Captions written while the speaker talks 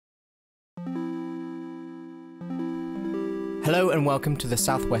Hello and welcome to the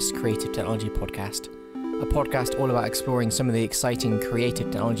Southwest Creative Technology Podcast, a podcast all about exploring some of the exciting creative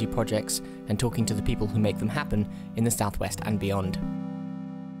technology projects and talking to the people who make them happen in the Southwest and beyond.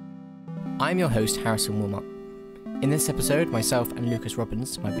 I'm your host, Harrison Wilmot. In this episode, myself and Lucas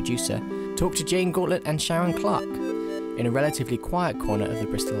Robbins, my producer, talk to Jane Gauntlett and Sharon Clark in a relatively quiet corner of the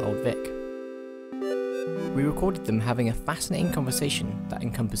Bristol Old Vic. We recorded them having a fascinating conversation that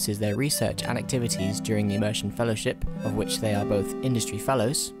encompasses their research and activities during the Immersion Fellowship, of which they are both industry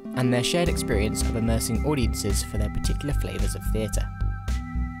fellows, and their shared experience of immersing audiences for their particular flavours of theatre.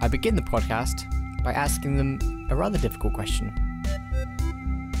 I begin the podcast by asking them a rather difficult question.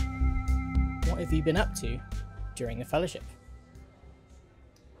 What have you been up to during the fellowship?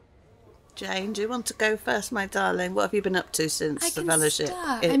 Jane, do you want to go first, my darling? What have you been up to since the fellowship?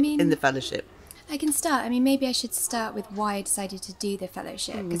 Start. In the fellowship. I can start. Maybe I should start with why I decided to do the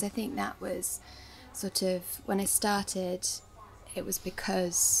fellowship, because I think that was sort of, when I started, it was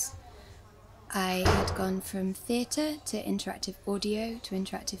because I had gone from theatre to interactive audio to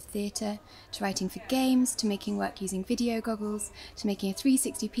interactive theatre to writing for games to making work using video goggles to making a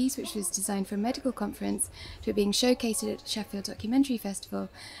 360 piece which was designed for a medical conference to it being showcased at Sheffield Documentary Festival,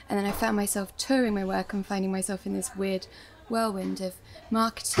 and then I found myself touring my work and finding myself in this weird whirlwind of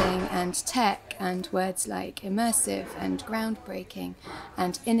marketing and tech and words like immersive and groundbreaking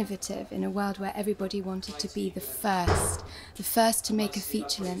and innovative in a world where everybody wanted to be the first to make a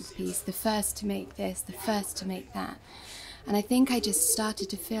feature-length piece, the first to make this, the first to make that. And I think I just started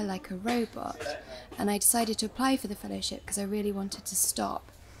to feel like a robot, and I decided to apply for the fellowship because I really wanted to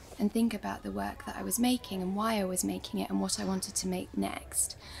stop and think about the work that I was making and why I was making it and what I wanted to make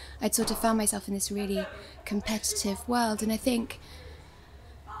next. I'd sort of found myself in this really competitive world, and I think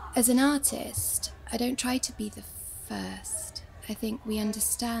as an artist, I don't try to be the first. I think we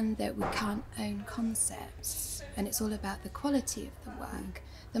understand that we can't own concepts, and it's all about the quality of the work.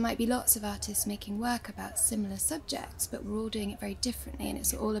 There might be lots of artists making work about similar subjects, but we're all doing it very differently, and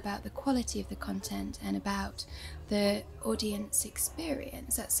it's all about the quality of the content and about the audience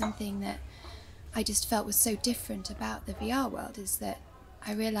experience. That's something that I just felt was so different about the VR world, is that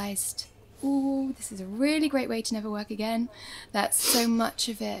I realised, ooh, this is a really great way to never work again. That so much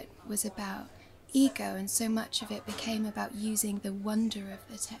of it was about ego, and so much of it became about using the wonder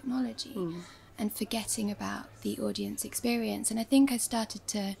of the technology and forgetting about the audience experience. And I think I started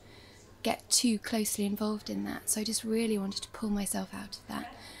to get too closely involved in that. So I just really wanted to pull myself out of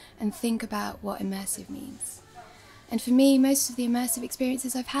that and think about what immersive means. And for me, most of the immersive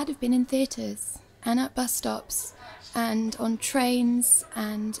experiences I've had have been in theatres and at bus stops and on trains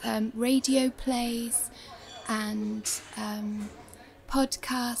and radio plays and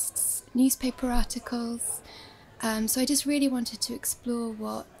podcasts, newspaper articles. So I just really wanted to explore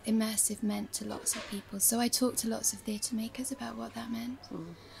what immersive meant to lots of people. So I talked to lots of theatre makers about what that meant.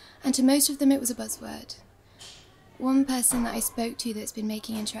 And to most of them it was a buzzword. One person that I spoke to that's been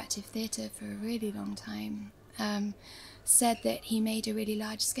making interactive theatre for a really long time said that he made a really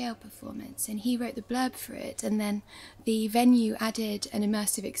large-scale performance and he wrote the blurb for it, and then the venue added an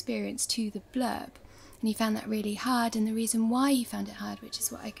immersive experience to the blurb, and he found that really hard. And the reason why he found it hard, which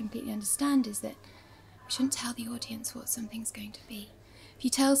is what I completely understand, is that we shouldn't tell the audience what something's going to be. If you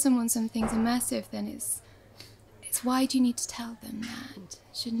tell someone something's immersive, then it's why do you need to tell them that?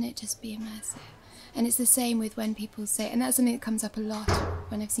 Shouldn't it just be immersive? And it's the same with when people say, and that's something that comes up a lot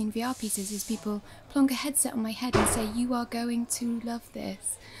when I've seen VR pieces, is people plonk a headset on my head and say, you are going to love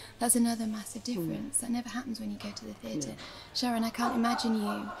this. That's another massive difference. That never happens when you go to the theatre. Sharon, I can't imagine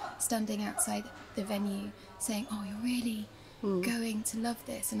you standing outside the venue saying, oh, you're really going to love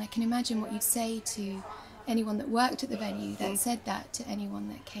this. And I can imagine what you'd say to anyone that worked at the venue that said that to anyone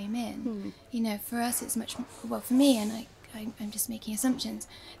that came in. You know, for us it's much, well, for me, and I'm just making assumptions,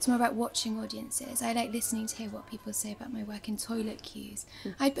 it's more about watching audiences. I like listening to hear what people say about my work in toilet queues.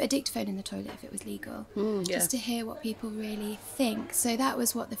 I'd put a dictaphone in the toilet if it was legal, just to hear what people really think. So that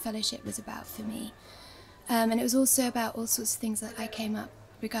was what the fellowship was about for me. And it was also about all sorts of things that I came up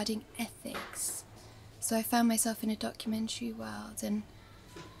regarding ethics. So I found myself in a documentary world, and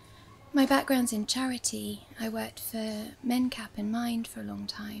my background's in charity. I worked for MenCap and Mind for a long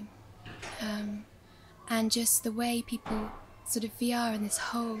time. And just the way people sort of VR and this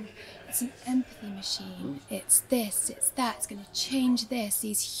whole, it's an empathy machine, it's this, it's that, it's going to change this,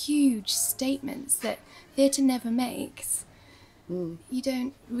 these huge statements that theatre never makes. You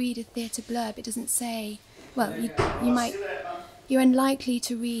don't read a theatre blurb, it doesn't say, well, you're unlikely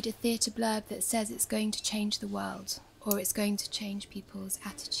to read a theatre blurb that says it's going to change the world or it's going to change people's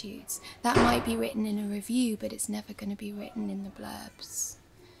attitudes. That might be written in a review, but it's never going to be written in the blurbs.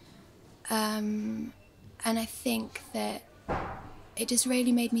 And I think that it just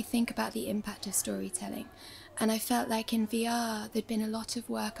really made me think about the impact of storytelling. And I felt like in VR there'd been a lot of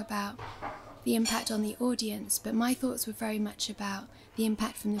work about the impact on the audience, but my thoughts were very much about the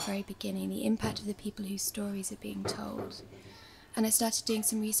impact from the very beginning, the impact of the people whose stories are being told. And I started doing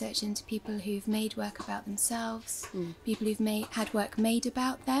some research into people who've made work about themselves, people who've had work made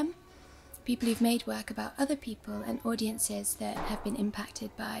about them, people who've made work about other people, and audiences that have been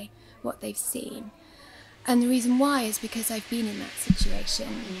impacted by what they've seen. And the reason why is because I've been in that situation.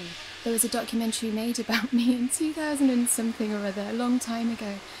 There was a documentary made about me in 2000 and something or other, a long time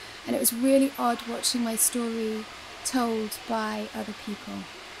ago, and it was really odd watching my story told by other people.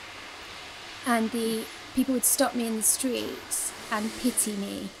 And the people would stop me in the streets and pity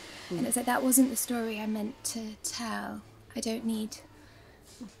me. And it's like, that wasn't the story I meant to tell. I don't need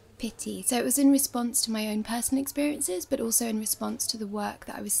pity. So it was in response to my own personal experiences, but also in response to the work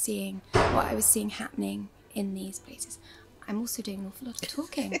that I was seeing, what I was seeing happening in these places. I'm also doing an awful lot of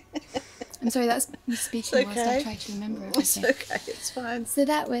talking. I'm sorry, that's me speaking whilst I try to remember everything. It's okay, it's fine. So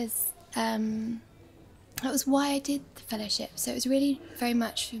that was why I did the fellowship. So it was really very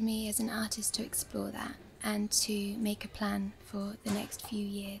much for me as an artist to explore that and to make a plan for the next few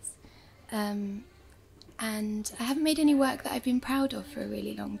years. And I haven't made any work that I've been proud of for a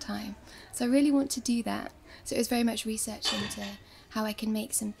really long time. So I really want to do that. So it was very much research into how I can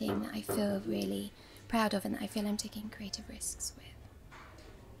make something that I feel really proud of and that I feel I'm taking creative risks with.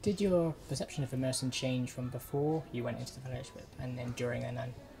 Did your perception of immersion change from before you went into the fellowship and then during and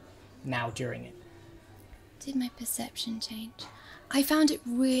then now during it? Did my perception change? I found it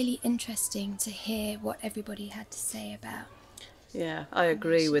really interesting to hear what everybody had to say about. Yeah, I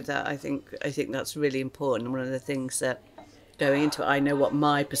agree with that. I think that's really important. One of the things that going into it, I know what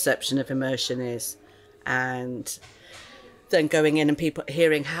my perception of immersion is, and then going in and people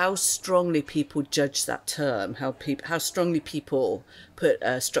hearing how strongly people judge that term, how strongly people put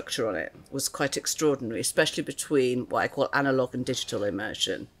a structure on it was quite extraordinary, especially between what I call analog and digital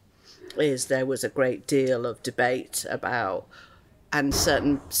immersion. There was a great deal of debate about, and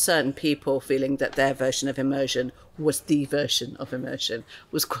certain people feeling that their version of immersion was the version of immersion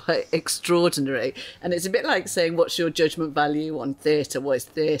was quite extraordinary. And it's a bit like saying, what's your judgment value on theatre? What is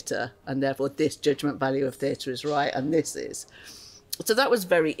theatre? And therefore this judgment value of theatre is right and this is. So that was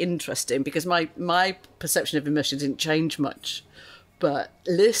very interesting because my perception of immersion didn't change much. But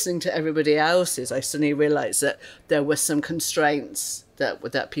listening to everybody else's, I suddenly realised that there were some constraints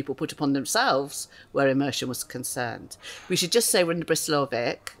that people put upon themselves where immersion was concerned. We should just say we're in the Bristol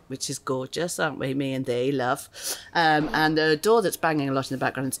Vic, which is gorgeous, aren't we? Me and thee, love. And the door that's banging a lot in the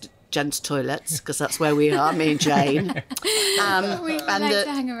background is gents' toilets, because that's where we are, me and Jane. We like to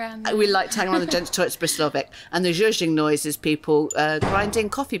hang around there. We like to hang around the gents' toilets, Bristol Vic. And the zhuzhing noise is people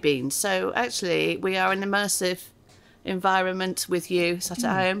grinding coffee beans. So actually, we are an immersive environment with you sat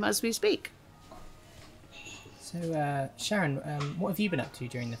at home as we speak. So, Sharon, what have you been up to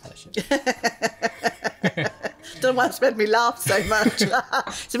during the fellowship? Don't know why it's made me laugh so much.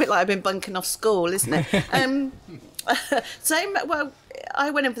 It's a bit like I've been bunking off school, isn't it? Well, I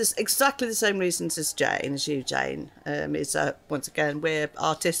went in for exactly the same reasons as you, Jane. Once again, we're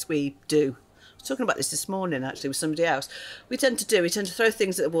artists, we do. I was talking about this morning, actually, with somebody else. We tend to throw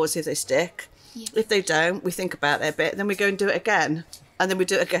things at the wall, see if they stick. Yeah. If they don't, we think about it a bit, then we go and do it again. And then we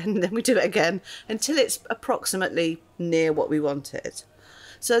do it again, and then we do it again, until it's approximately near what we wanted.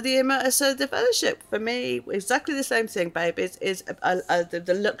 So the fellowship, for me, exactly the same thing, babe, is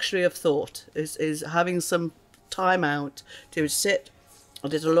the luxury of thought, is having some time out to sit. I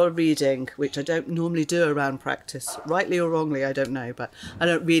did a lot of reading, which I don't normally do around practice. Rightly or wrongly, I don't know, but I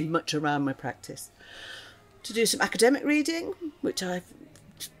don't read much around my practice. To do some academic reading, which I've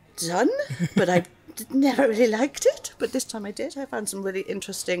done, but I never really liked it. But this time I did. I found some really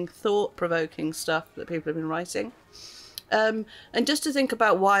interesting, thought-provoking stuff that people have been writing. And just to think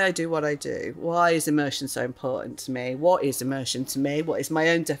about why I do what I do. Why is immersion so important to me? What is immersion to me? What is my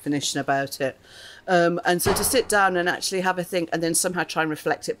own definition about it? And so to sit down and actually have a think and then somehow try and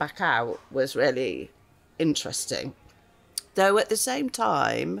reflect it back out was really interesting. Though at the same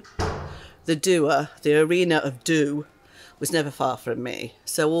time, the arena of do, was never far from me.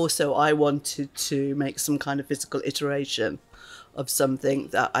 So also I wanted to make some kind of physical iteration of something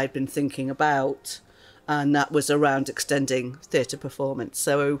that I'd been thinking about, and that was around extending theatre performance.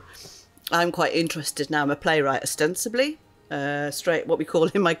 So I'm quite interested now. I'm a playwright ostensibly, straight, what we call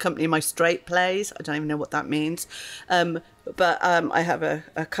in my company, my straight plays. I don't even know what that means. But I have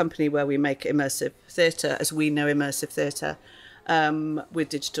a company where we make immersive theatre, as we know immersive theatre, with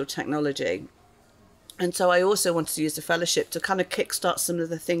digital technology. And so I also wanted to use the fellowship to kind of kickstart some of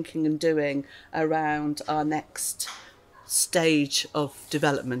the thinking and doing around our next stage of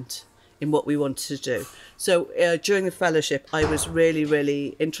development in what we wanted to do. So during the fellowship, I was really,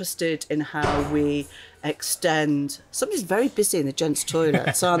 really interested in how we extend. Somebody's very busy in the gents'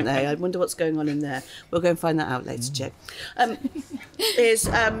 toilets, aren't they? I wonder what's going on in there. We'll go and find that out later, Jane.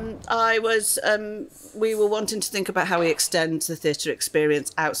 We were wanting to think about how we extend the theatre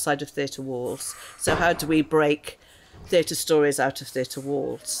experience outside of theatre walls. So how do we break theatre stories out of theatre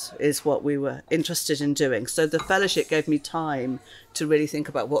walls is what we were interested in doing. So the fellowship gave me time to really think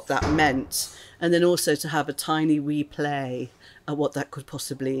about what that meant, and then also to have a tiny wee play at what that could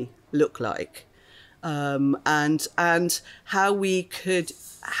possibly look like, and how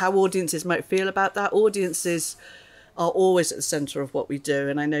audiences might feel about that. Audiences are always at the centre of what we do,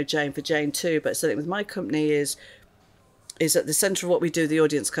 and I know for Jane too, but something with my company is at the centre of what we do. The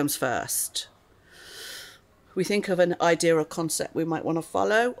audience comes first. We think of an idea or concept we might want to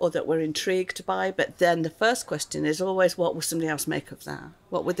follow or that we're intrigued by, but then the first question is always, what will somebody else make of that?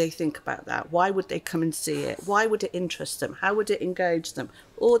 What would they think about that? Why would they come and see it? Why would it interest them? How would it engage them?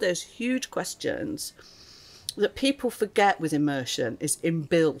 All those huge questions that people forget with immersion is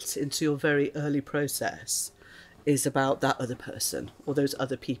inbuilt into your very early process, is about that other person or those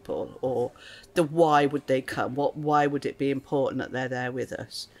other people, or the why would they come? Why would it be important that they're there with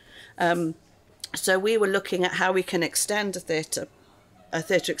us? So we were looking at how we can extend a theatre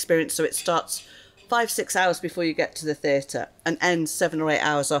experience so it starts 5-6 hours before you get to the theatre and ends 7 or 8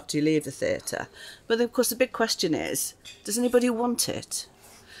 hours after you leave the theatre. But of course the big question is, does anybody want it?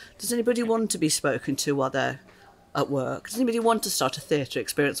 Does anybody want to be spoken to while they're at work? Does anybody want to start a theatre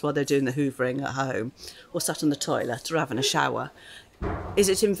experience while they're doing the hoovering at home or sat on the toilet or having a shower? Is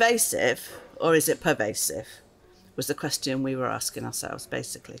it invasive or is it pervasive? Was the question we were asking ourselves,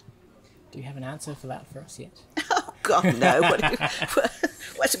 basically. Do you have an answer for that for us yet? Oh, God, no. What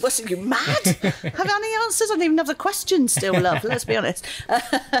are you, mad? Have any answers? I don't even have the question still, love. Let's be honest.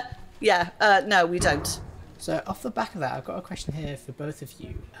 No, we don't. So off the back of that, I've got a question here for both of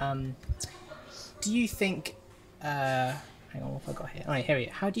you. Do you think... hang on, what have I got here? All right, here we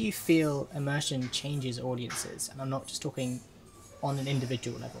go. How do you feel immersion changes audiences? And I'm not just talking on an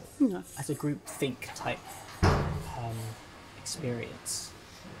individual level. No. As a group think type experience.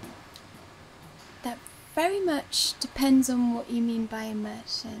 That very much depends on what you mean by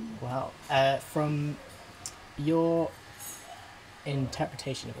immersion. Well, from your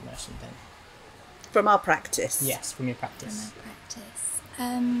interpretation of immersion then. From our practice. Yes, from your practice. From our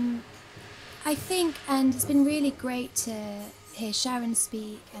practice. I think, and it's been really great to hear Sharon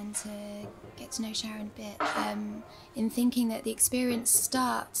speak and to get to know Sharon a bit, in thinking that the experience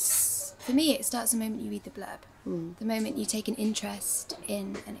starts, for me it starts the moment you read the blurb, the moment you take an interest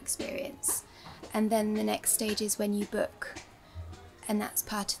in an experience. And then the next stage is when you book, and that's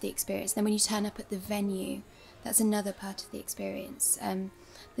part of the experience. Then when you turn up at the venue, that's another part of the experience.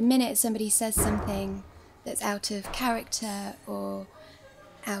 The minute somebody says something that's out of character or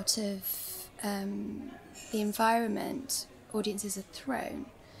out of the environment, audiences are thrown.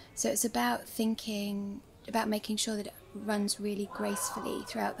 So it's about making sure that it runs really gracefully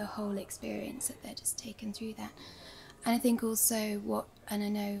throughout the whole experience, that they're just taken through that. And I think also and I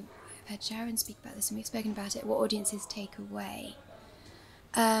know I've heard Sharon speak about this and we've spoken about it, what audiences take away.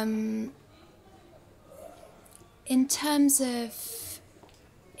 In terms of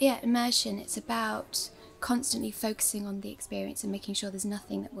immersion, it's about constantly focusing on the experience and making sure there's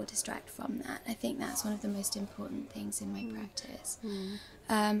nothing that will distract from that. I think that's one of the most important things in my practice.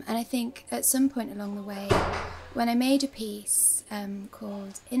 And I think at some point along the way, when I made a piece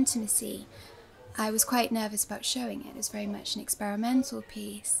called Intimacy, I was quite nervous about showing it. It was very much an experimental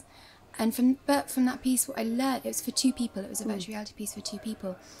piece. And from that piece, what I learned, it was for 2 people, it was a virtual reality piece for 2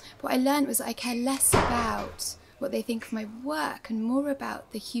 people. What I learned was that I care less about what they think of my work and more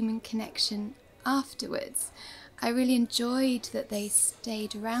about the human connection afterwards. I really enjoyed that they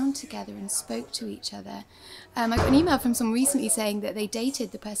stayed around together and spoke to each other. I got an email from someone recently saying that they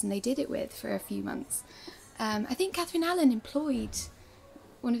dated the person they did it with for a few months. I think Catherine Allen employed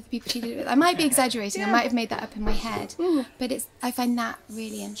one of the people she did it with. I might be exaggerating, I might have made that up in my head, but I find that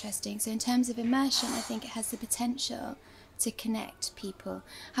really interesting. So in terms of immersion, I think it has the potential to connect people.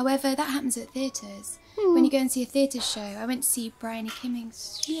 However, that happens at theatres. When you go and see a theatre show, I went to see Bryony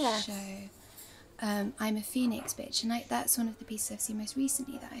Kimming's show, I'm a Phoenix Bitch, and that's one of the pieces I've seen most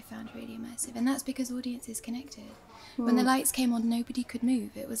recently that I found really immersive, and that's because audiences connected. When the lights came on, nobody could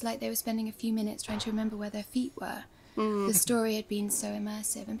move. It was like they were spending a few minutes trying to remember where their feet were. The story had been so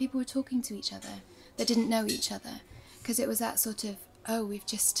immersive, and people were talking to each other that didn't know each other, because it was that sort of, we've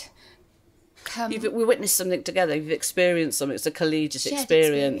just we witnessed something together. You've experienced something. It's a collegiate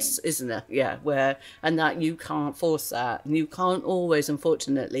experience, isn't it? Yeah, and that you can't force that, and you can't always,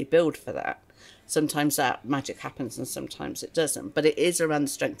 unfortunately, build for that. Sometimes that magic happens, and sometimes it doesn't. But it is around the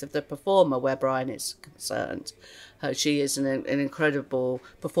strength of the performer where Brian is concerned. She is an incredible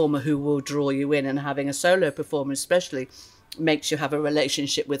performer who will draw you in, and having a solo performer especially makes you have a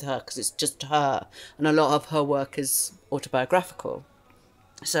relationship with her because it's just her, and a lot of her work is autobiographical.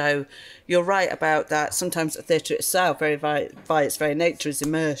 So you're right about that. Sometimes the theatre itself, by its very nature, is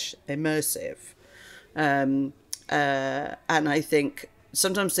immersive. And I think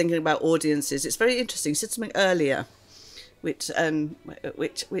sometimes thinking about audiences, it's very interesting. You said something earlier, which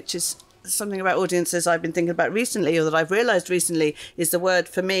is something about audiences I've been thinking about recently, or that I've realised recently, is the word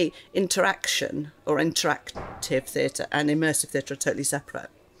for me interaction, or interactive theatre and immersive theatre are totally separate.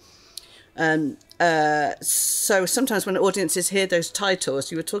 So sometimes when audiences hear those titles,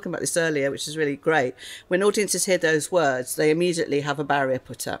 you were talking about this earlier, which is really great. When audiences hear those words, they immediately have a barrier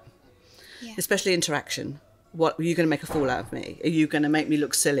put up, especially interaction. What, are you going to make a fool out of me? Are you going to make me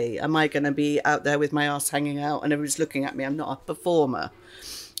look silly? Am I going to be out there with my arse hanging out and everybody's looking at me? I'm not a performer.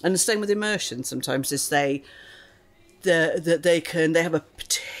 And the same with immersion. Sometimes is they have a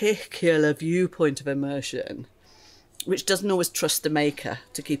particular viewpoint of immersion, which doesn't always trust the maker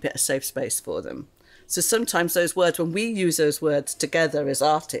to keep it a safe space for them. So sometimes those words, when we use those words together as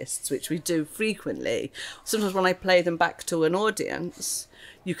artists, which we do frequently, sometimes when I play them back to an audience,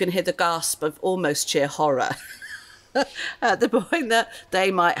 you can hear the gasp of almost sheer horror at the point that they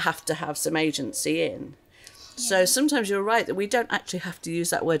might have to have some agency in. Yeah. So sometimes you're right that we don't actually have to use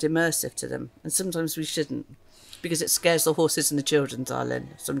that word immersive to them, and sometimes we shouldn't, because it scares the horses and the children,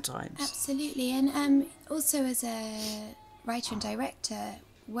 darling, sometimes. Absolutely. And also as a writer and director,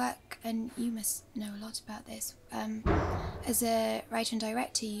 and you must know a lot about this, as a writer and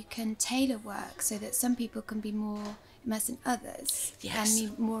director, you can tailor work so that some people can be more immersed than others, and be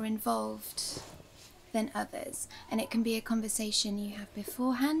more involved than others. And it can be a conversation you have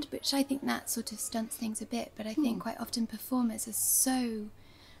beforehand, which I think that sort of stunts things a bit. But I think quite often performers are so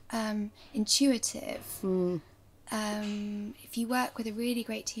intuitive. If you work with a really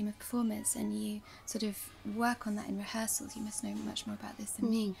great team of performers and you sort of work on that in rehearsals, you must know much more about this than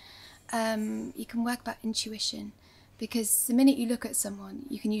me, you can work about intuition, because the minute you look at someone,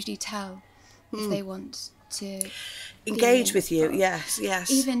 you can usually tell if they want to engage with you. Yes.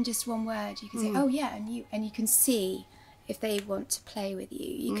 Even just one word, you can say, oh yeah, and you can see if they want to play with you.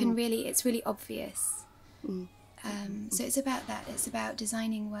 You can really, it's really obvious. So it's about that. It's about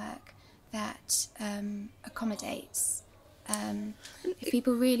designing work that accommodates. If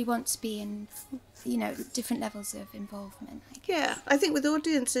people really want to be in, different levels of involvement. Yeah, I think with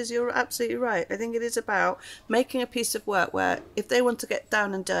audiences, you're absolutely right. I think it is about making a piece of work where if they want to get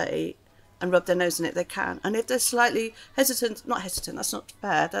down and dirty and rub their nose in it, they can. And if they're slightly hesitant, that's not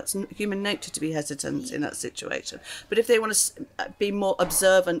fair. That's human nature to be hesitant in that situation. But if they want to be more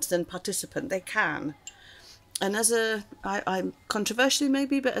observant than participant, they can. And I'm controversially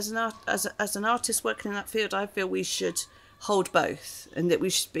maybe, but as an artist working in that field, I feel we should hold both, and that we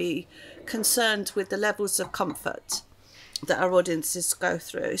should be concerned with the levels of comfort that our audiences go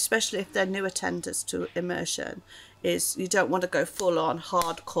through, especially if they're new attenders to immersion. Is you don't want to go full on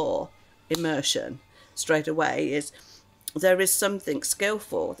hardcore immersion straight away. There is something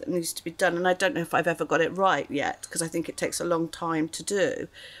skillful that needs to be done, and I don't know if I've ever got it right yet, because I think it takes a long time to do,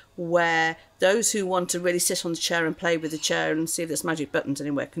 where those who want to really sit on the chair and play with the chair and see if there's magic buttons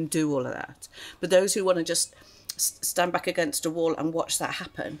anywhere can do all of that. But those who want to just stand back against a wall and watch that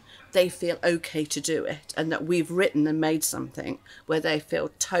happen, they feel okay to do it, and that we've written and made something where they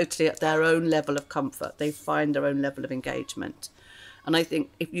feel totally at their own level of comfort. They find their own level of engagement. And I think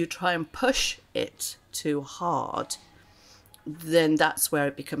if you try and push it too hard, then that's where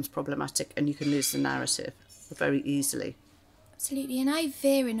it becomes problematic, and you can lose the narrative very easily. Absolutely, and I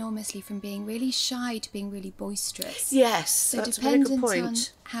veer enormously from being really shy to being really boisterous. Yes, so that's a very good point.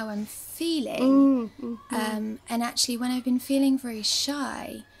 Dependent on how I'm feeling, and actually when I've been feeling very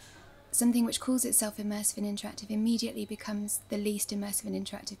shy, something which calls itself immersive and interactive immediately becomes the least immersive and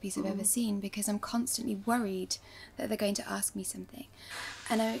interactive piece I've ever seen, because I'm constantly worried that they're going to ask me something.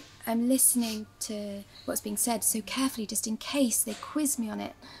 And I'm listening to what's being said so carefully, just in case they quiz me on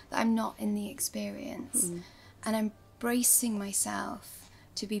it, that I'm not in the experience. And I'm bracing myself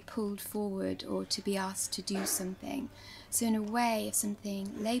to be pulled forward or to be asked to do something. So in a way, if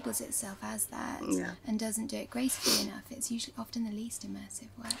something labels itself as that and doesn't do it gracefully enough, it's usually often the least immersive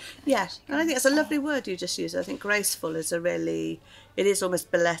work. Yeah, and I think it's a lovely word you just used. I think graceful is it is almost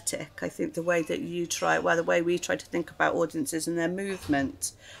balletic. I think the way that you the way we try to think about audiences and their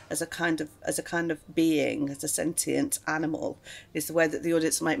movement as a kind of being, as a sentient animal, is the way that the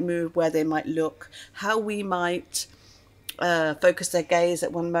audience might move, where they might look, how we might focus their gaze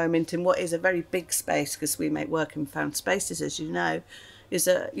at one moment in what is a very big space, because we make work in found spaces, as you know,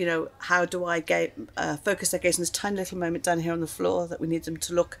 how do I focus their gaze in this tiny little moment down here on the floor that we need them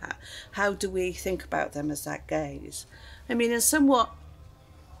to look at? How do we think about them as that gaze? I mean, in somewhat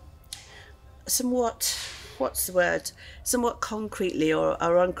what's the word? Somewhat concretely or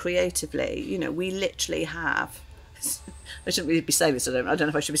uncreatively, we literally have. I shouldn't really be saying this. I don't know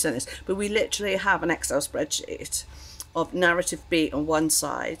if I should be saying this, but we literally have an Excel spreadsheet of narrative beat on one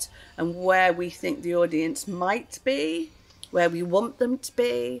side and where we think the audience might be, where we want them to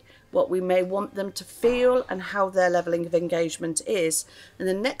be, what we may want them to feel, and how their leveling of engagement is. And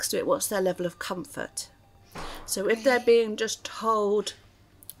then next to it, what's their level of comfort? So if they're being just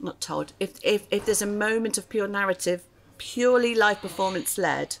if there's a moment of pure narrative, purely live performance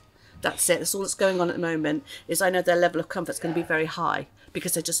led, that's it. That's all that's going on at the moment, is I know their level of comfort is going to be very high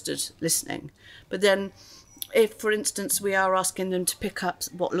because they just stood listening. But then if, for instance, we are asking them to pick up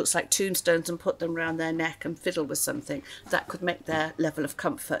what looks like tombstones and put them around their neck and fiddle with something, that could make their level of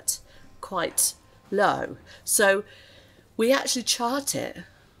comfort quite low. So we actually chart it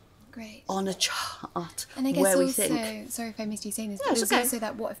on a chart. And I guess where also, we think, sorry if I missed you saying this, but there's also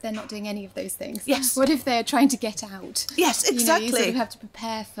that, what if they're not doing any of those things? Yes. What if they're trying to get out? Yes, exactly. You sort of have to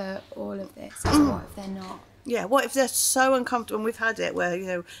prepare for all of this. What if they're not? Yeah, what if they're so uncomfortable? And we've had it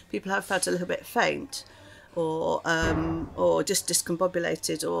where, people have felt a little bit faint or just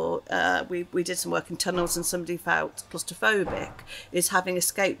discombobulated, or we did some work in tunnels and somebody felt claustrophobic, is having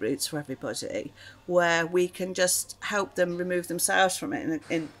escape routes for everybody where we can just help them remove themselves from it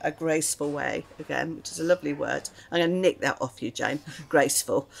in a graceful way, again, which is a lovely word. I'm going to nick that off you, Jane.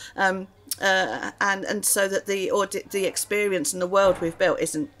 Graceful. And so that the experience and the world we've built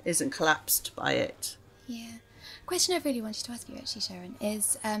isn't collapsed by it. Yeah. Question I've really wanted to ask you, actually, Sharon,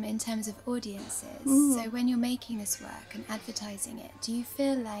 is in terms of audiences. So when you're making this work and advertising it, do you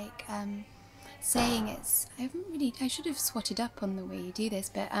feel like saying it's... I should have swatted up on the way you do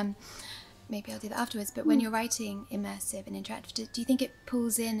this, but maybe I'll do that afterwards. But when you're writing immersive and interactive, do you think it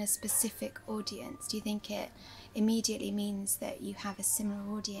pulls in a specific audience? Do you think it immediately means that you have a similar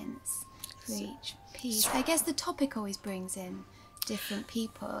audience for each piece? I guess the topic always brings in different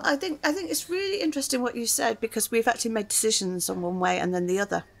people. I think it's really interesting what you said, because we've actually made decisions on one way and then the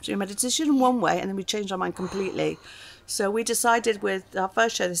other. So we made a decision in one way and then we changed our mind completely. So we decided with our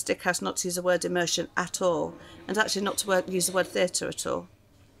first show, The Stick House, not to use the word immersion at all, and actually not to use the word theatre at all.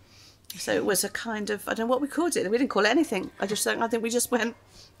 So it was a kind of, I don't know what we called it. We didn't call it anything. I think we just went,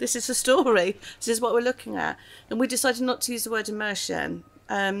 this is a story. This is what we're looking at. And we decided not to use the word immersion.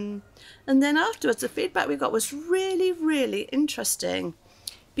 And then afterwards, the feedback we got was really, really interesting,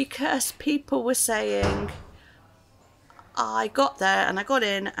 because people were saying, I got there and I got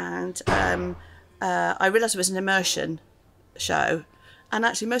in and I realised it was an immersion show. And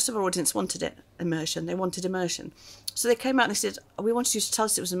actually, most of our audience wanted it, immersion. They wanted immersion. So they came out and they said, we wanted you to tell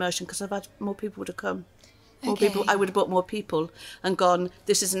us it was immersion because I've had more people to come. More people. I would have brought more people and gone,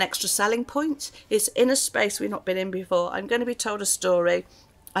 this is an extra selling point. It's in a space we've not been in before. I'm going to be told a story.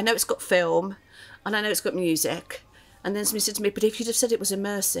 I know it's got film and I know it's got music. And then somebody said to me, but if you'd have said it was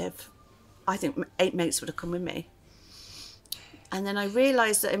immersive, I think 8 mates would have come with me. And then I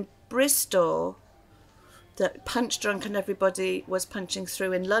realised that in Bristol, that Punch Drunk and everybody was punching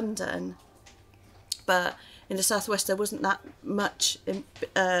through in London. But in the Southwest, there wasn't that much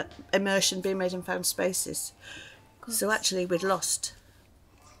immersion being made in found spaces. So actually, we'd lost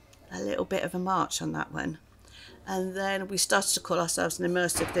a little bit of a march on that one. And then we started to call ourselves an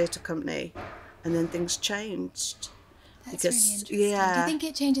immersive theatre company, and then things changed. That's really interesting. Yeah. Do you think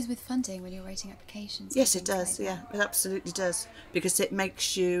it changes with funding when you're writing applications? Yes, it does. Like it absolutely does, because it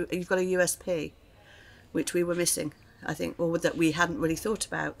makes you've got a USP, which we were missing, I think, or that we hadn't really thought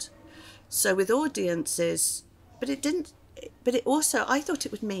about. So with audiences, but it also, I thought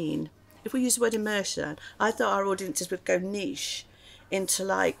it would mean, if we use the word immersion, I thought our audiences would go niche into,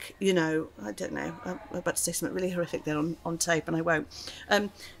 like, I don't know, I'm about to say something really horrific there on tape and I won't.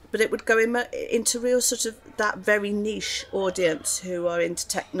 But it would go into real sort of that very niche audience who are into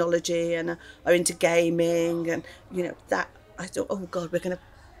technology and are into gaming and, that, I thought, oh God, we're going to...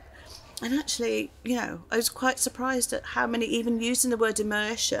 And actually, I was quite surprised at how many, even using the word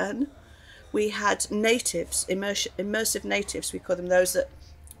immersion, we had natives, immersive natives, we call them, those that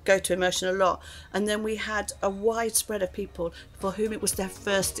go to immersion a lot, and then we had a wide spread of people for whom it was their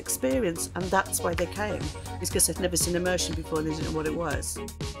first experience, and that's why they came. It's because they'd never seen immersion before and they didn't know what it was.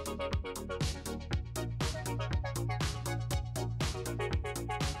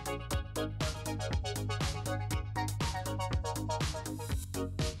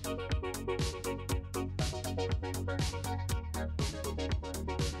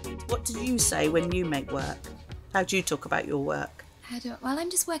 What do you say when you make work? How do you talk about your work? Well, I'm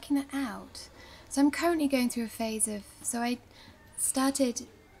just working that out. So I'm currently going through a phase of, so I started,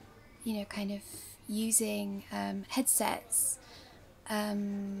 kind of using headsets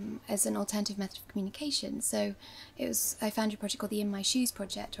as an alternative method of communication. So I found a project called the In My Shoes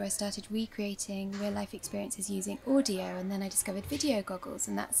project, where I started recreating real life experiences using audio, and then I discovered video goggles,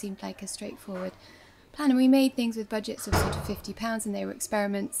 and that seemed like a straightforward plan. And we made things with budgets of sort of £50, and they were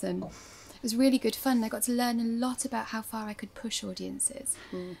experiments, and it was really good fun. I got to learn a lot about how far I could push audiences.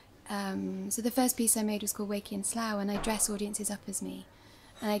 So the first piece I made was called Wakey and Slough, and I dress audiences up as me.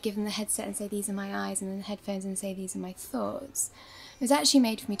 And I give them the headset and say, these are my eyes, and then the headphones and say, these are my thoughts. It was actually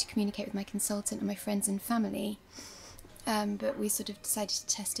made for me to communicate with my consultant and my friends and family. But we sort of decided to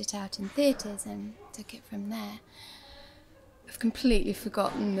test it out in theatres and took it from there. I've completely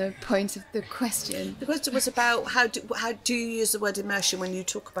forgotten the point of the question. The question was about how do you use the word immersion when you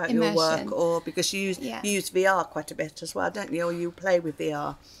talk about your work, or because you use VR quite a bit as well, don't you? Or you play with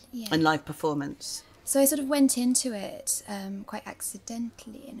VR and live performance. So I sort of went into it quite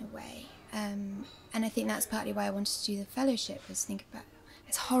accidentally in a way, and I think that's partly why I wanted to do the fellowship, was think about,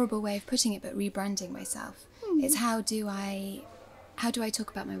 it's a horrible way of putting it, but rebranding myself. It's how do I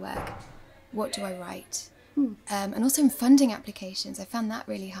talk about my work? What do I write? And also in funding applications, I found that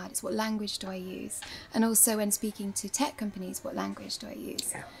really hard. It's what language do I use? And also when speaking to tech companies, what language do I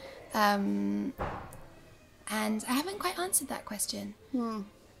use? And I haven't quite answered that question.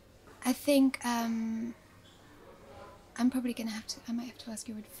 I think I'm probably going to I might have to ask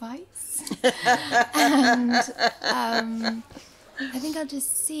your advice. And I think I'll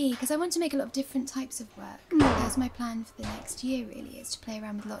just see, because I want to make a lot of different types of work. That's my plan for the next year, really, is to play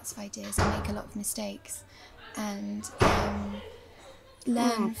around with lots of ideas and make a lot of mistakes and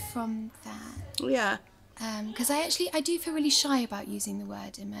learn from that. Yeah. Because I do feel really shy about using the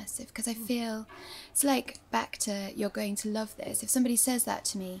word immersive, because I feel it's like, back to you're going to love this. If somebody says that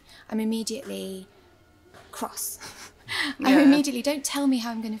to me, I'm immediately cross. I'm immediately, don't tell me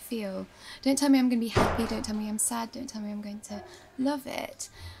how I'm going to feel. Don't tell me I'm going to be happy. Don't tell me I'm sad. Don't tell me I'm going to love it.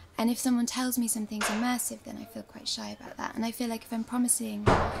 And if someone tells me something's immersive, then I feel quite shy about that. And I feel like if I'm promising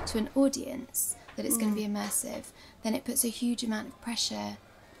to an audience that it's going to be immersive, then it puts a huge amount of pressure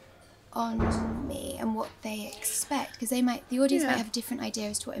on me and what they expect, because the audience might have a different idea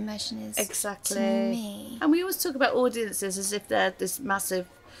as to what immersion is to me. And we always talk about audiences as if they're this massive,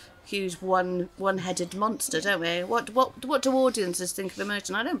 huge one-headed monster, don't we? What do audiences think of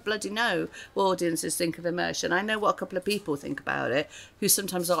immersion? I don't bloody know what audiences think of immersion. I know what a couple of people think about it, who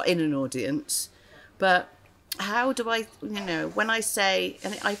sometimes are in an audience, but how do I, when I say,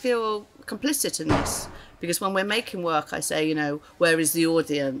 and I feel complicit in this, because when we're making work, I say, where is the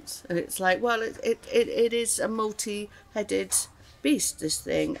audience? And it's like, well, it is a multi-headed beast, this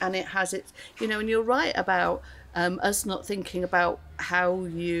thing, and it has its, and you're right about us not thinking about how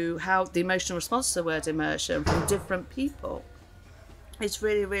the emotional response to the word immersion from different people. It's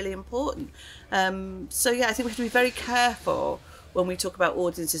really, really important. So yeah, I think we have to be very careful when we talk about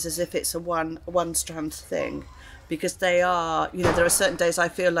audiences as if it's a one strand thing, because they are, there are certain days I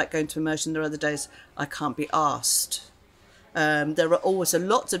feel like going to immersion, there are other days I can't be asked. There are always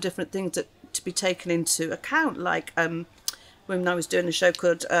lots of different things to be taken into account, like when I was doing a show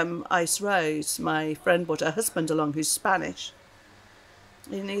called Ice Rose, my friend brought her husband along who's Spanish.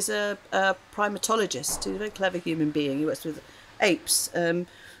 And he's a primatologist. He's a very clever human being. He works with apes. And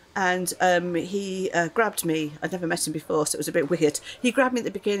he grabbed me. I'd never met him before, so it was a bit weird. He grabbed me at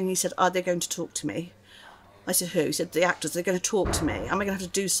the beginning. He said, "Are they going to talk to me?" I said, "Who?" He said, "The actors. They're going to talk to me. Am I going to have to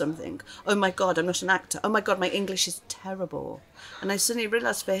do something? Oh my God, I'm not an actor. Oh my God, my English is terrible." And I suddenly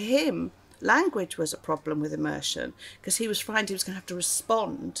realised for him, language was a problem with immersion, because he was frightened he was going to have to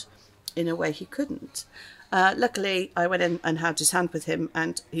respond in a way he couldn't. Luckily, I went in and had his hand with him,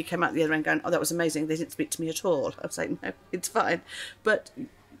 and he came out the other end going, "Oh, that was amazing. They didn't speak to me at all." I was like, "No, it's fine." But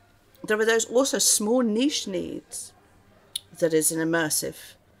there are those also small niche needs that as an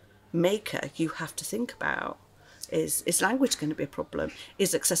immersive maker you have to think about. Is language going to be a problem?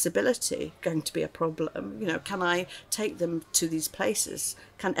 Is accessibility going to be a problem? Can I take them to these places?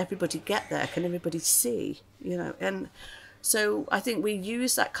 Can everybody get there? Can everybody see? And So I think we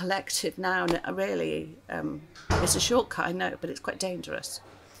use that collective now, and really, it's a shortcut, I know, but it's quite dangerous.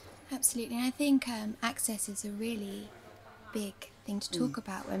 Absolutely. And I think access is a really big thing to talk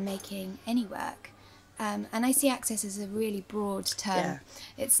about when making any work. And I see access as a really broad term. Yeah.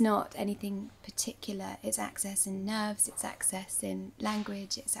 It's not anything particular. It's access in nerves, it's access in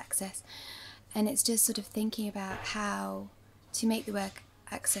language, it's access. And it's just sort of thinking about how to make the work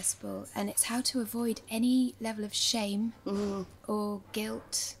accessible, and it's how to avoid any level of shame or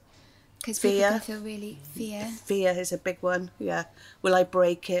guilt, because people can feel really fear is a big one. Will I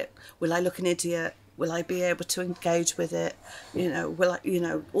break it? Will I look an idiot? Will I be able to engage with it? Will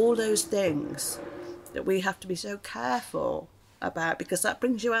I, all those things that we have to be so careful about, because that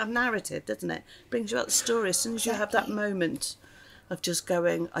brings you out of narrative, doesn't it? Brings you out the story. As soon as you have that moment of just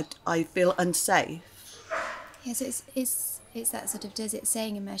going, I feel unsafe. Yes, it's that sort of, does it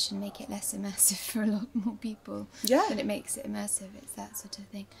saying immersion make it less immersive for a lot more people than it makes it immersive? It's that sort of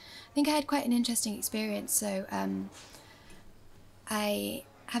thing. I think I had quite an interesting experience. So I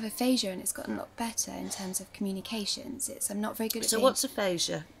have aphasia, and it's gotten a lot better in terms of communications. I'm not very good at So what's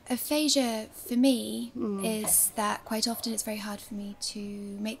aphasia? Aphasia for me is that quite often it's very hard for me to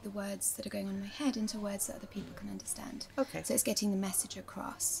make the words that are going on in my head into words that other people can understand. Okay. So it's getting the message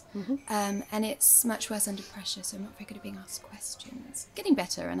across. And it's much worse under pressure, so I'm not very good at being asked questions. Getting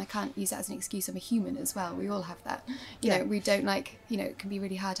better, and I can't use that as an excuse. I'm a human as well. We all have that. You know, we don't like, it can be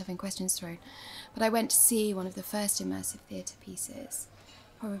really hard having questions thrown. But I went to see one of the first immersive theatre pieces,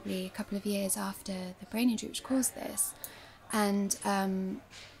 probably a couple of years after the brain injury which caused this. And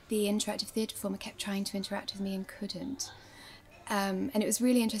the interactive theatre performer kept trying to interact with me and couldn't. And it was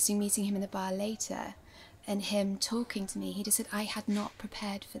really interesting meeting him in the bar later and him talking to me. He just said, I had not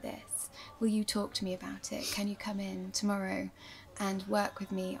prepared for this. Will you talk to me about it? Can you come in tomorrow and work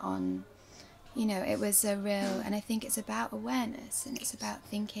with me on, it was a real, and I think it's about awareness, and it's about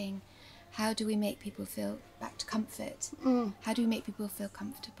thinking, how do we make people feel back to comfort? How do we make people feel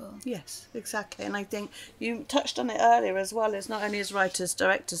comfortable? Yes, exactly. And I think you touched on it earlier as well. It's not only as writers,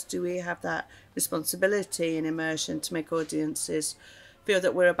 directors do we have that responsibility in immersion to make audiences feel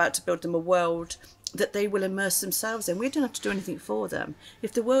that we're about to build them a world that they will immerse themselves in. We don't have to do anything for them.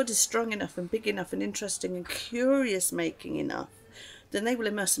 If the world is strong enough and big enough and interesting and curious making enough, then they will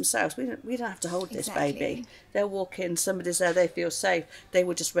immerse themselves. We don't have to hold this baby. They'll walk in, somebody's there, they feel safe. They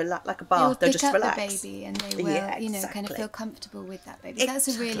will just relax, like a bath. They'll just relax. They'll pick up the baby and they will, kind of feel comfortable with that baby. That's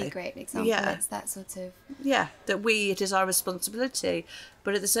a really great example. It's that sort of... it is our responsibility.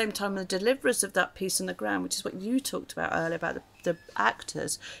 But at the same time, the deliverers of that piece on the ground, which is what you talked about earlier about the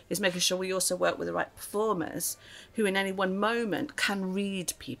actors, is making sure we also work with the right performers who in any one moment can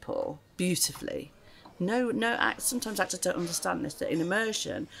read people beautifully. Sometimes actors don't understand this, that in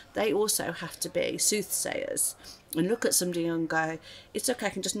immersion, they also have to be soothsayers and look at somebody and go, it's okay, I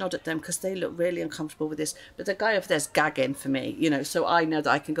can just nod at them because they look really uncomfortable with this. But the guy over there's gagging for me, so I know that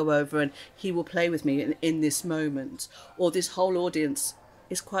I can go over and he will play with me in this moment. Or this whole audience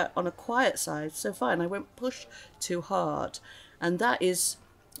is quite on a quiet side, so fine, I won't push too hard. And that is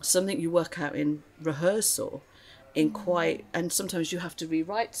something you work out in rehearsal, and sometimes you have to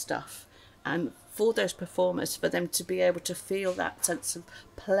rewrite stuff. And for those performers, for them to be able to feel that sense of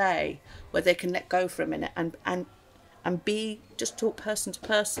play where they can let go for a minute and be, just talk person to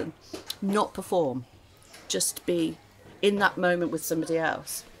person, not perform, just be in that moment with somebody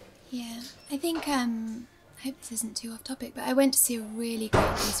else. Yeah, I think, I hope this isn't too off topic, but I went to see a really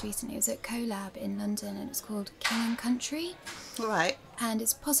great piece recently. It was at CoLab in London and it was called King and Country. Right. And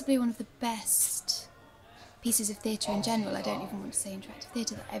it's possibly one of the best pieces of theatre in general, I don't even want to say interactive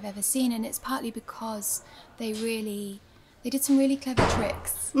theatre, that I've ever seen, and it's partly because they did some really clever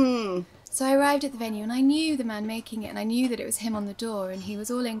tricks. So I arrived at the venue and I knew the man making it, and I knew that it was him on the door, and he was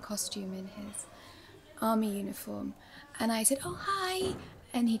all in costume in his army uniform, and I said, oh hi,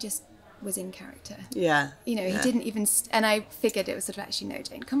 and he just was in character. He didn't even and I figured it was sort of, actually, no,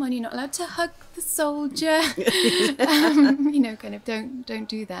 Jane, come on, you're not allowed to hug the soldier. Kind of don't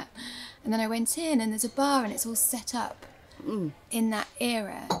do that. And then I went in and there's a bar and it's all set up in that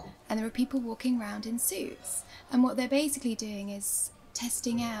era, and there are people walking around in suits, and what they're basically doing is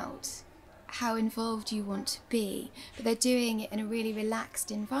testing out how involved you want to be, but they're doing it in a really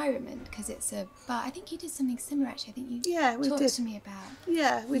relaxed environment because it's a bar. I think you did something similar, actually. I think you talked to me about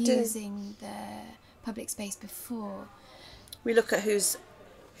using the public space before. We look at who's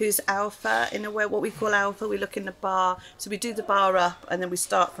alpha, in a way, what we call alpha. We look in the bar, so we do the bar up and then we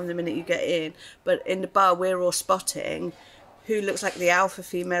start from the minute you get in, but in the bar we're all spotting who looks like the alpha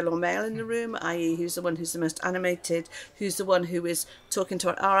female or male in the room, i.e. who's the one who's the most animated, who's the one who is talking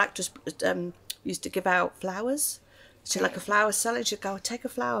to our actress used to give out flowers She'd like a flower salad. She'd go, take a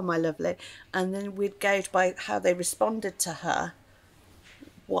flower, my lovely. And then we'd gauge by how they responded to her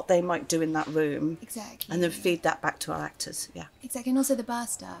what they might do in that room. Exactly. And then feed that back to our actors. Yeah. Exactly. And also the bar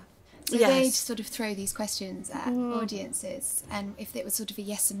staff. So Yes. they'd sort of throw these questions at audiences, and if it was sort of a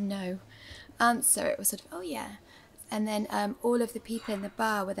yes and no answer, it was sort of, oh yeah. And then all of the people in the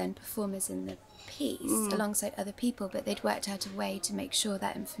bar were then performers in the piece alongside other people, but they'd worked out a way to make sure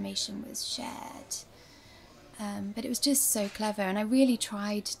that information was shared. But it was just so clever, and I really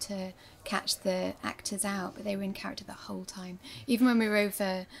tried to catch the actors out, but they were in character the whole time. Even when we were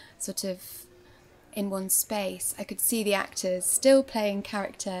over sort of in one space, I could see the actors still playing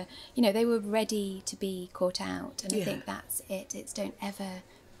character. You know, they were ready to be caught out, and I think that's it. It's don't ever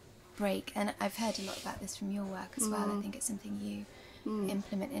break. And I've heard a lot about this from your work as well. I think it's something you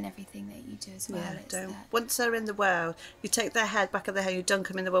implement in everything that you do as well. Yeah, It's don't. that. Once they're in the well, you take their head, back of their head, you dunk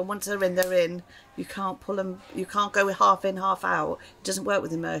them in the well. Once they're in, they're in. You can't pull them, you can't go half in, half out. It doesn't work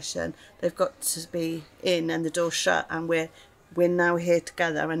with immersion. They've got to be in and the door shut, and we're now here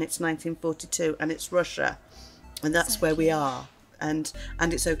together, and it's 1942 and it's Russia, and that's where we are, and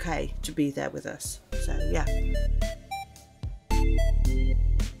it's okay to be there with us. So yeah.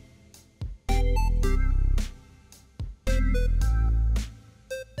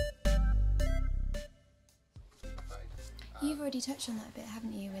 You've already touched on that a bit,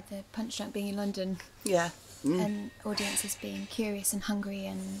 haven't you, with the Punch Drunk being in London Yeah. and audiences being curious and hungry,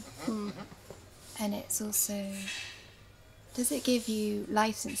 and it's also, does it give you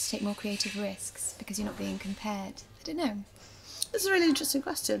license to take more creative risks because you're not being compared? I don't know. That's a really interesting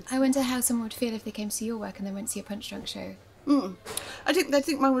question. I wonder how someone would feel if they came to see your work and then went to see a Punch Drunk show. I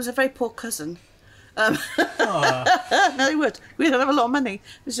think mine was a very poor cousin. No, they would. We don't have a lot of money.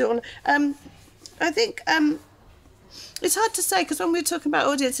 I think it's hard to say, because when we were talking about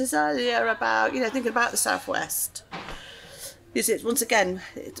audiences earlier, about thinking about the Southwest, is it once again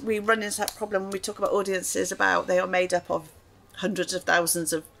we run into that problem when we talk about audiences, about they are made up of hundreds of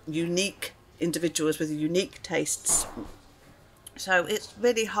thousands of unique individuals with unique tastes. So it's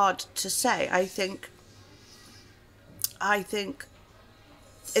really hard to say. I think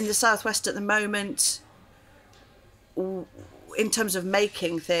in the Southwest at the moment, in terms of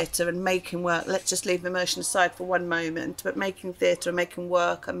making theatre and making work, let's just leave immersion aside for one moment, but making theatre and making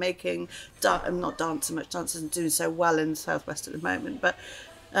work and making not dance so much, dance isn't doing so well in the Southwest at the moment, but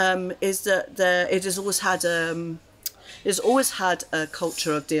is that it has always had a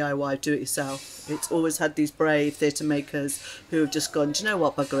culture of DIY, do it yourself. It's always had these brave theatre makers who have just gone, do you know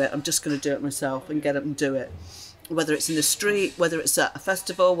what, bugger it, I'm just going to do it myself and get up and do it. Whether it's in the street, whether it's at a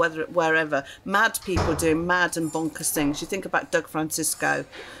festival, wherever. Mad people doing mad and bonkers things. You think about Doug Francisco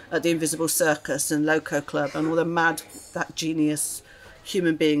at the Invisible Circus and Loco Club and all the mad that genius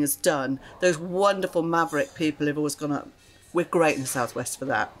human being has done. Those wonderful maverick people have always gone up. We're great in the Southwest for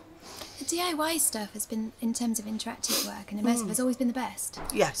that. The DIY stuff has been, in terms of interactive work and immersive, has always been the best.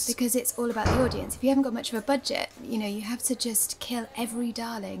 Yes. Because it's all about the audience. If you haven't got much of a budget, you have to just kill every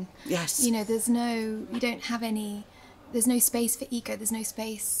darling. Yes. There's no space for ego, there's no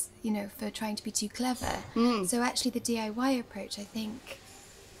space, for trying to be too clever. So actually the DIY approach, I think,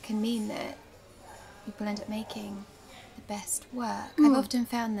 can mean that people end up making the best work. I've often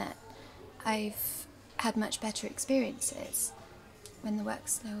found that I've had much better experiences when the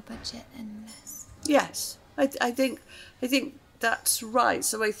work's lower budget and less. Yes, I think that's right.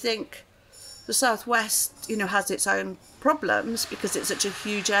 So I think the Southwest, has its own problems because it's such a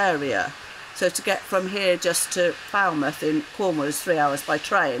huge area. So to get from here just to Falmouth in Cornwall is 3 hours by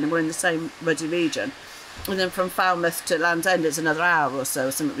train, and we're in the same ruddy region. And then from Falmouth to Land's End it's another hour or so,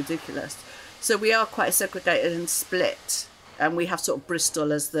 something ridiculous. So we are quite segregated and split, and we have sort of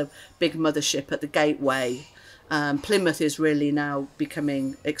Bristol as the big mothership at the gateway. Plymouth is really now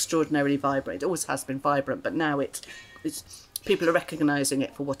becoming extraordinarily vibrant. It always has been vibrant, but now it's people are recognising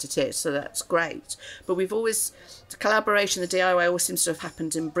it for what it is, so that's great. But the collaboration, the DIY always seems to have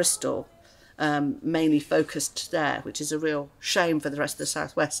happened in Bristol, mainly focused there, which is a real shame for the rest of the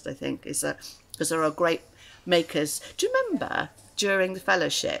Southwest, I think, is that because there are great makers. Do you remember during the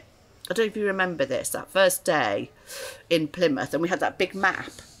fellowship, I don't know if you remember this, that first day in Plymouth, and we had that big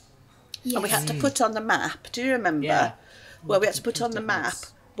map. Yes. And we had to put on the map, do you remember? Yeah. Well, we had to put on the map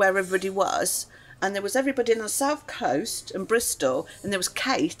where everybody was, and there was everybody on the south coast and Bristol, and there was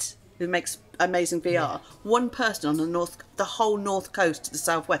Kate, who makes amazing VR. Yeah. One person on the whole north coast to the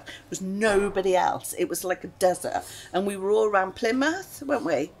southwest. There was nobody else. It was like a desert. And we were all around Plymouth, weren't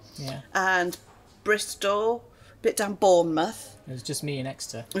we? Yeah. And Bristol, bit down Bournemouth. It was just me in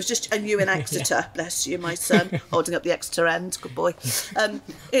Exeter. It was just, and you in Exeter, bless you, my son, holding up the Exeter end, good boy.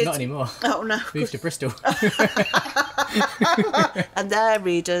 Not anymore. Oh no. Moved to Bristol. And their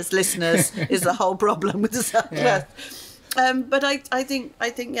readers, listeners, is the whole problem with the South West. But I think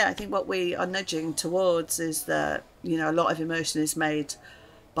what we are nudging towards is that, you know, a lot of immersion is made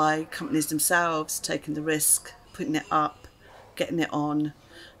by companies themselves taking the risk, putting it up, getting it on,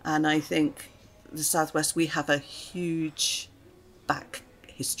 and I think the South West, we have a huge back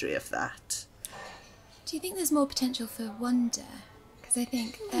history of that. Do you think there's more potential for wonder? Because I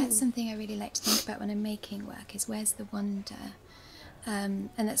think that's something I really like to think about when I'm making work, is where's the wonder? And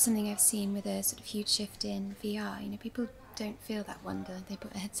that's something I've seen with a sort of huge shift in VR. You know, people don't feel that wonder. They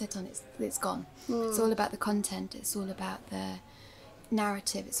put a headset on, it's gone. It's all about the content, it's all about the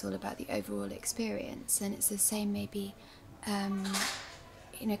narrative, it's all about the overall experience. And it's the same maybe,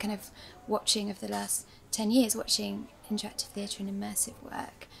 you know, kind of watching of the last 10 years, watching interactive theatre and immersive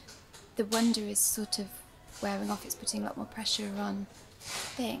work. The wonder is sort of wearing off, it's putting a lot more pressure on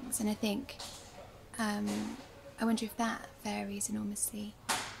things. And I think, I wonder if that varies enormously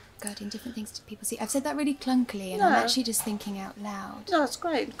regarding different things that people see. I've said that really clunkily, and I'm actually just thinking out loud. No, it's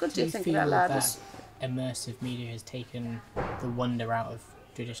great. Good Do you to think feel out loud. that immersive media has taken the wonder out of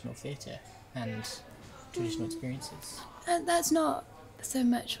traditional theatre and traditional experiences? And that's not so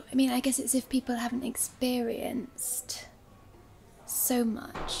much. I mean, I guess it's if people haven't experienced so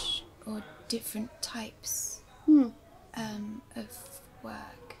much or different types of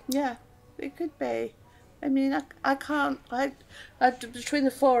work. Yeah, it could be. I mean, I can't. Between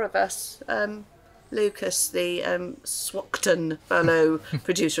the four of us, Lucas, the SWCTP fellow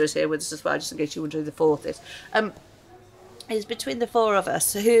producer, is here with us as well, just in case you wonder who the fourth is. Is between the four of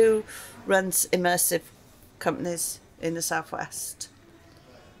us who runs immersive companies in the Southwest.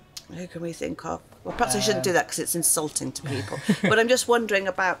 Who can we think of? Well, perhaps I shouldn't do that because it's insulting to people. But I'm just wondering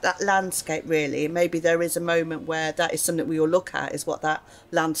about that landscape, really. Maybe there is a moment where that is something we all look at, is what that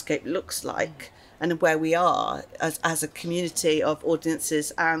landscape looks like, and where we are as a community of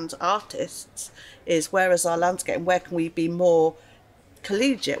audiences and artists, is where is our landscape, and where can we be more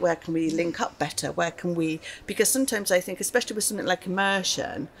collegiate, where can we link up better, where can we, because sometimes I think, especially with something like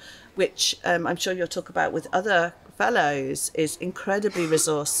immersion, which I'm sure you'll talk about with other fellows, is incredibly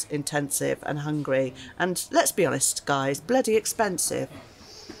resource intensive and hungry, and let's be honest guys, bloody expensive,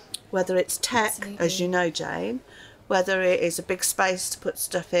 whether it's tech, Absolutely. as you know, Jane, whether it is a big space to put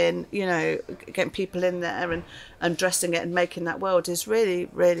stuff in, you know, getting people in there and dressing it and making that world is really,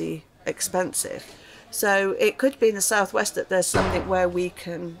 really expensive. So it could be in the Southwest that there's something where we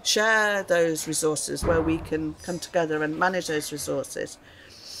can share those resources, where we can come together and manage those resources.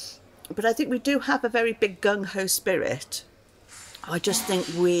 But I think we do have a very big gung-ho spirit. I just think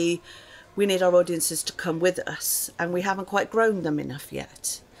we need our audiences to come with us, and we haven't quite grown them enough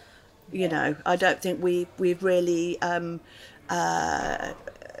yet. You know, I don't think we've really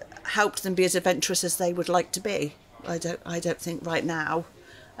helped them be as adventurous as they would like to be. I don't think right now.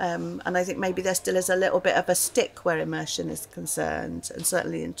 And I think maybe there still is a little bit of a stick where immersion is concerned, and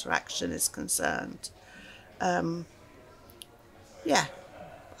certainly interaction is concerned. Yeah,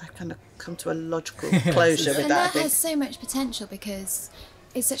 I kind of come to a logical closure with And that. I that think. has so much potential because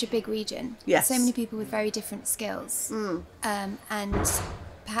it's such a big region. Yes. So many people with very different skills. And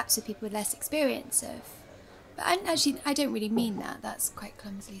perhaps with people with less experience of... But I don't really mean that. That's quite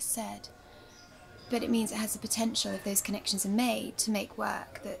clumsily said. But it means it has the potential, if those connections are made, to make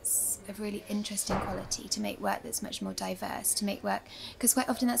work that's of really interesting quality, to make work that's much more diverse, to make work... Because quite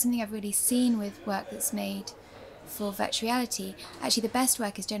often that's something I've really seen with work that's made for virtual reality. Actually, the best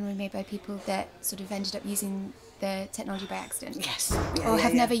work is generally made by people that sort of ended up using the technology by accident. Yes. Or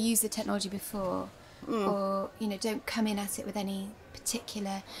have never used the technology before. Or, you know, don't come in at it with any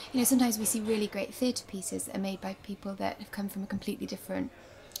particular... You know, sometimes we see really great theatre pieces that are made by people that have come from a completely different...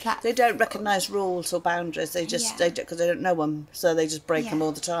 They don't recognise rules or boundaries. They just because they don't know them, so they just break them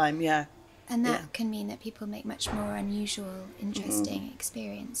all the time. Yeah, and that can mean that people make much more unusual, interesting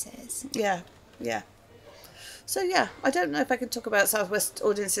experiences. Yeah. So yeah, I don't know if I can talk about Southwest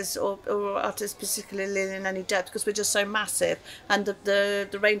audiences or artists particularly in any depth, because we're just so massive, and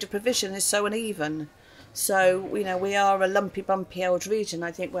the range of provision is so uneven. So, you know, we are a lumpy, bumpy old region,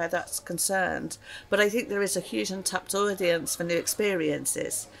 I think, where that's concerned. But I think there is a huge untapped audience for new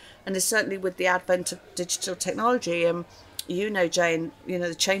experiences. And it's certainly with the advent of digital technology, you know, Jane, you know,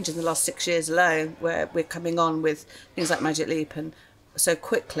 the change in the last 6 years alone, where we're coming on with things like Magic Leap and so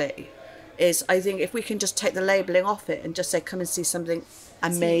quickly, is I think if we can just take the labelling off it and just say, come and see something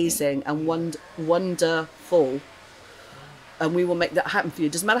amazing and wonderful, and we will make that happen for you.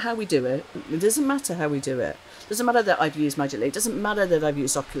 It doesn't matter how we do it. It doesn't matter how we do it. Doesn't matter that I've used Magic Leap. It doesn't matter that I've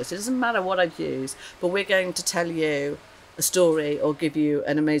used Oculus. It doesn't matter what I've used. But we're going to tell you a story or give you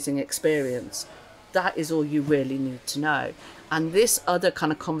an amazing experience. That is all you really need to know. And this other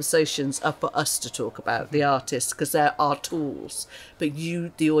kind of conversations are for us to talk about, the artists, because they're our tools. But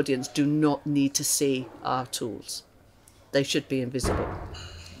you, the audience, do not need to see our tools. They should be invisible.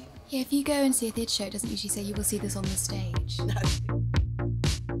 Yeah, if you go and see a theatre show, it doesn't usually say you will see this on the stage. No.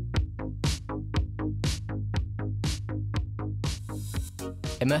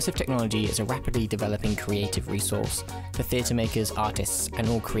 Immersive technology is a rapidly developing creative resource for theatre makers, artists, and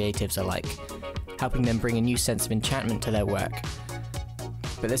all creatives alike, helping them bring a new sense of enchantment to their work.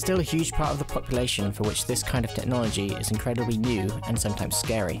 But there's still a huge part of the population for which this kind of technology is incredibly new and sometimes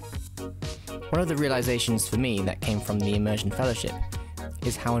scary. One of the realizations for me that came from the Immersion Fellowship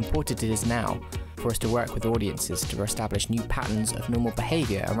is how important it is now for us to work with audiences to establish new patterns of normal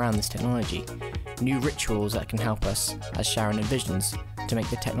behaviour around this technology, new rituals that can help us, as Sharon envisions, to make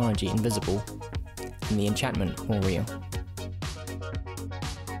the technology invisible and the enchantment more real.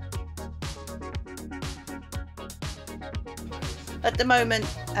 At the moment,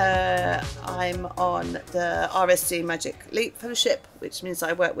 I'm on the RSC Magic Leap Fellowship, which means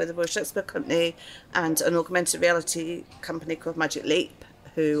I work with the Royal Shakespeare Company and an augmented reality company called Magic Leap,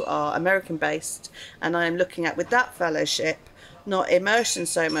 who are American-based, and I'm looking at, with that fellowship, not immersion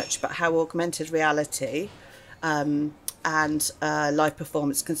so much, but how augmented reality and live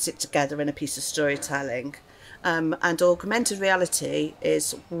performance can sit together in a piece of storytelling. And augmented reality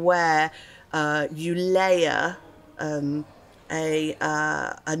is where you layer a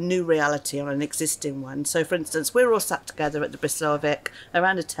new reality on an existing one. So, for instance, we're all sat together at the Bristol Vic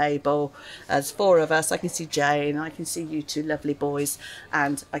around a table. There's four of us. I can see Jane, I can see you two lovely boys,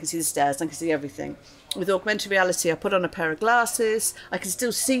 and I can see the stairs, I can see everything. With augmented reality, I put on a pair of glasses. I can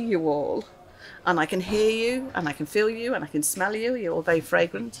still see you all, and I can hear you, and I can feel you, and I can smell you. You're all very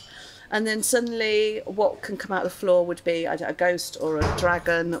fragrant. And then suddenly what can come out of the floor would be a ghost or a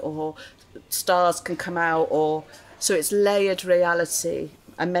dragon, or stars can come out, or... So it's layered reality,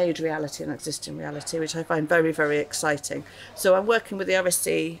 a made reality and existing reality, which I find very, very exciting. So I'm working with the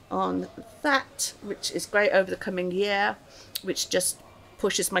RSC on that, which is great over the coming year, which just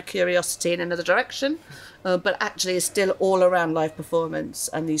pushes my curiosity in another direction, but actually is still all around live performance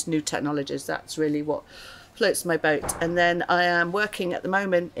and these new technologies. That's really what floats my boat. And then I am working at the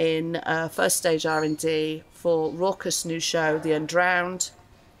moment in first stage R&D for Raucous' new show, The Undrowned,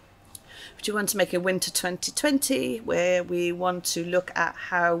 which we want to make in winter 2020, where we want to look at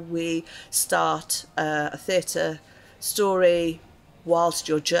how we start a theatre story whilst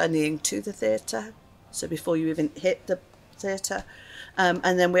you're journeying to the theatre, so before you even hit the theatre.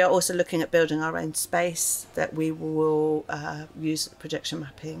 And then we are also looking at building our own space that we will use projection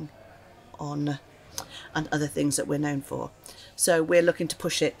mapping on, and other things that we're known for. So we're looking to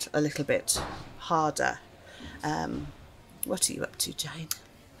push it a little bit harder. What are you up to, Jane?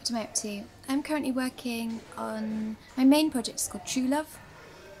 What am I up to? I'm currently working on, my main project is called True Love,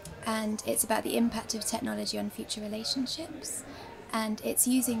 and it's about the impact of technology on future relationships, and it's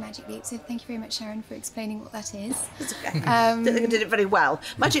using Magic Leap. So thank you very much, Sharon, for explaining what that is. It's okay. I think I did it very well.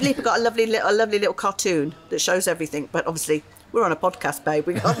 Magic Leap have got a lovely little cartoon that shows everything, but obviously we're on a podcast, babe.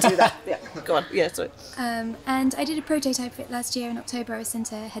 We can't do that. Yeah, go on. Yeah, sorry. And I did a prototype for it last year in October. I was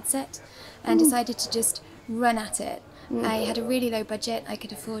sent a headset and decided to just run at it. I had a really low budget. I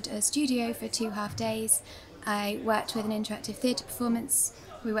could afford a studio for 2 half days. I worked with an interactive theatre performance.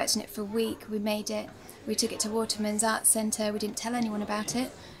 We worked on it for a week. We made it. We took it to Waterman's Arts Centre. We didn't tell anyone about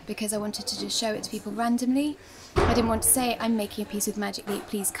it because I wanted to just show it to people randomly. I didn't want to say, I'm making a piece with Magic Leap,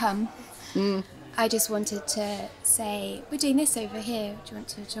 please come. I just wanted to say, we're doing this over here, do you want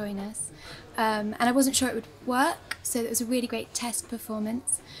to join us? And I wasn't sure it would work, so it was a really great test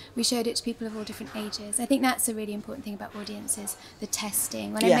performance. We showed it to people of all different ages. I think that's a really important thing about audiences, the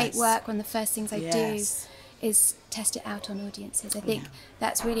testing. When I make work, one of the first things I do is test it out on audiences. I think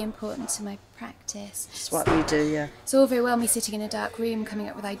that's really important to my practice. That's what we do, yeah. It's all very well me sitting in a dark room, coming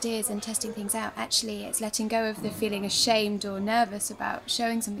up with ideas and testing things out. Actually, it's letting go of the feeling ashamed or nervous about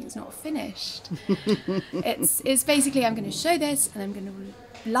showing something that's not finished. It's basically, I'm going to show this and I'm going to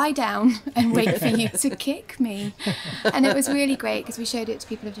lie down and wait for you to kick me. And it was really great because we showed it to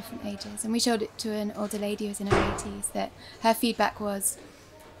people of different ages. And we showed it to an older lady who was in her 80s that her feedback was,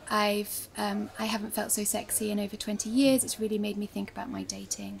 I haven't felt so sexy in over 20 years. It's really made me think about my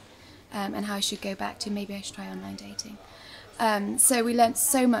dating and how I should go back to, maybe I should try online dating. So we learnt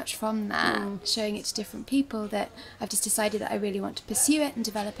so much from that, showing it to different people, that I've just decided that I really want to pursue it and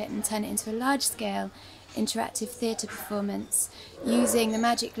develop it and turn it into a large-scale interactive theatre performance using the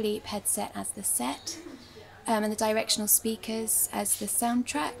Magic Leap headset as the set. and the directional speakers as the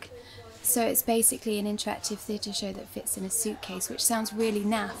soundtrack. So it's basically an interactive theatre show that fits in a suitcase, which sounds really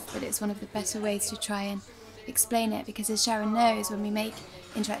naff, but it's one of the better ways to try and explain it, because as Sharon knows, when we make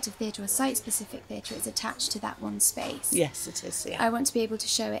interactive theatre or site-specific theatre, it's attached to that one space. Yes, it is, yeah. I want to be able to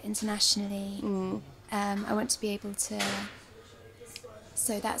show it internationally. I want to be able to...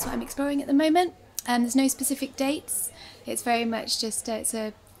 So that's what I'm exploring at the moment. There's no specific dates. It's very much just, it's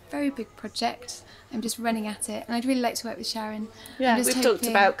a very big project. I'm just running at it, and I'd really like to work with Sharon. Yeah, we've talked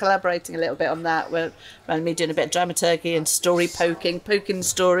about collaborating a little bit on that. We're around me doing a bit of dramaturgy and story poking the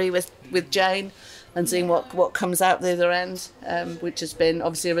story with Jane, and seeing what comes out the other end, which has been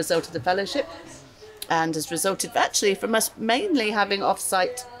obviously a result of the fellowship, and has resulted actually from us mainly having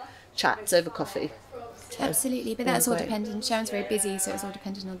off-site chats over coffee. Absolutely, but that's all dependent. Sharon's very busy, so it's all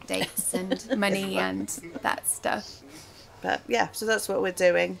dependent on dates and money and that stuff. But yeah, so that's what we're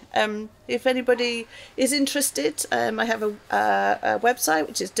doing. If anybody is interested, I have a website,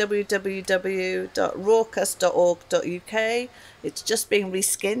 which is www.raucous.org.uk. It's just being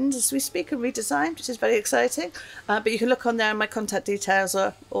reskinned as we speak and redesigned, which is very exciting. But you can look on there, and my contact details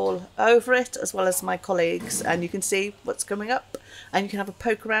are all over it, as well as my colleagues, and you can see what's coming up, and you can have a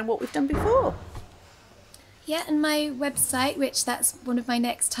poke around what we've done before. Yeah, and my website, which that's one of my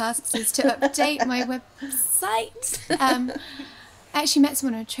next tasks, is to update my website. I actually met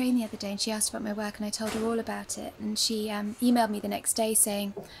someone on a train the other day, and she asked about my work, and I told her all about it. And she emailed me the next day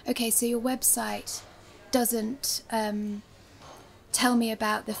saying, okay, so your website doesn't tell me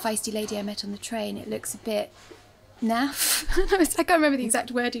about the feisty lady I met on the train. It looks a bit naff. I can't remember the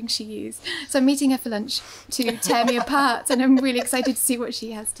exact wording she used. So I'm meeting her for lunch to tear me apart, and I'm really excited to see what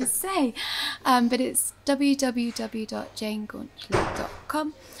she has to say. But it's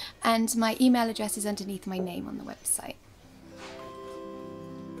www.janegauntlet.com, and my email address is underneath my name on the website.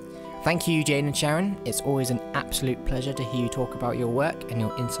 Thank you, Jane and Sharon. It's always an absolute pleasure to hear you talk about your work and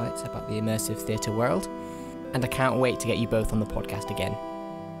your insights about the immersive theatre world, and I can't wait to get you both on the podcast again.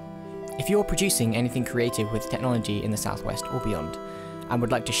 If you're producing anything creative with technology in the Southwest or beyond, and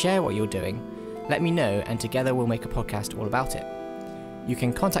would like to share what you're doing, let me know, and together we'll make a podcast all about it. You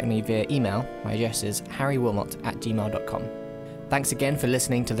can contact me via email. My address is harrywilmot@gmail.com. Thanks again for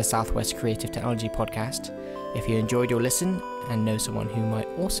listening to the Southwest Creative Technology Podcast. If you enjoyed your listen and know someone who might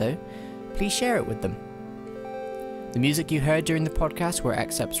also, please share it with them. The music you heard during the podcast were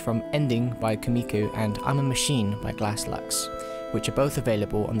excerpts from Ending by Kamiko and I'm a Machine by Glass Lux, which are both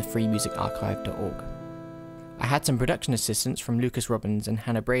available on the freemusicarchive.org. I had some production assistance from Lucas Robbins and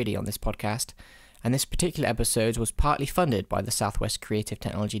Hannah Brady on this podcast, and this particular episode was partly funded by the Southwest Creative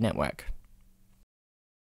Technology Network.